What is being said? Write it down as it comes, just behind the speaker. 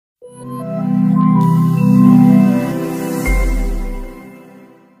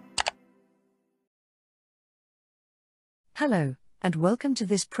Hello, and welcome to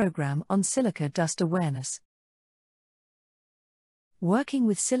this program on silica dust awareness. Working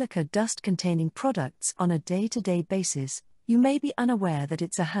with silica dust-containing products on a day-to-day basis, you may be unaware that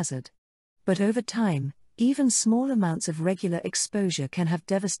it's a hazard. But over time, even small amounts of regular exposure can have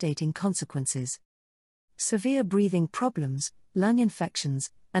devastating consequences. Severe breathing problems, lung infections,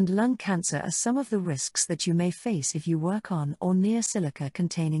 and lung cancer are some of the risks that you may face if you work on or near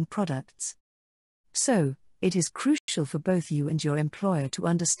silica-containing products. So, it is crucial for both you and your employer to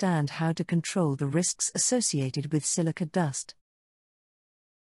understand how to control the risks associated with silica dust.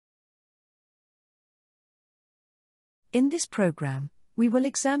 In this program, we will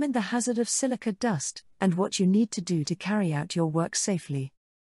examine the hazard of silica dust and what you need to do to carry out your work safely.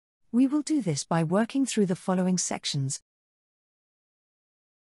 We will do this by working through the following sections.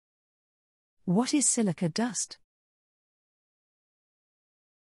 What is silica dust?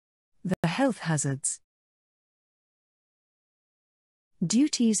 The health hazards.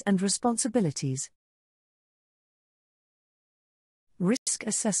 Duties and responsibilities. Risk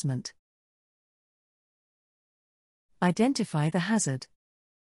assessment. Identify the hazard.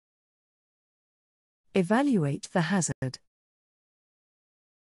 Evaluate the hazard.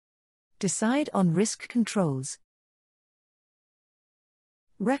 Decide on risk controls.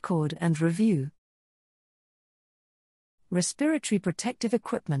 Record and review. Respiratory protective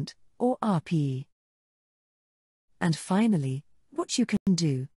equipment, or RPE. And finally, what you can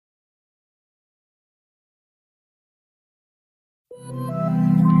do.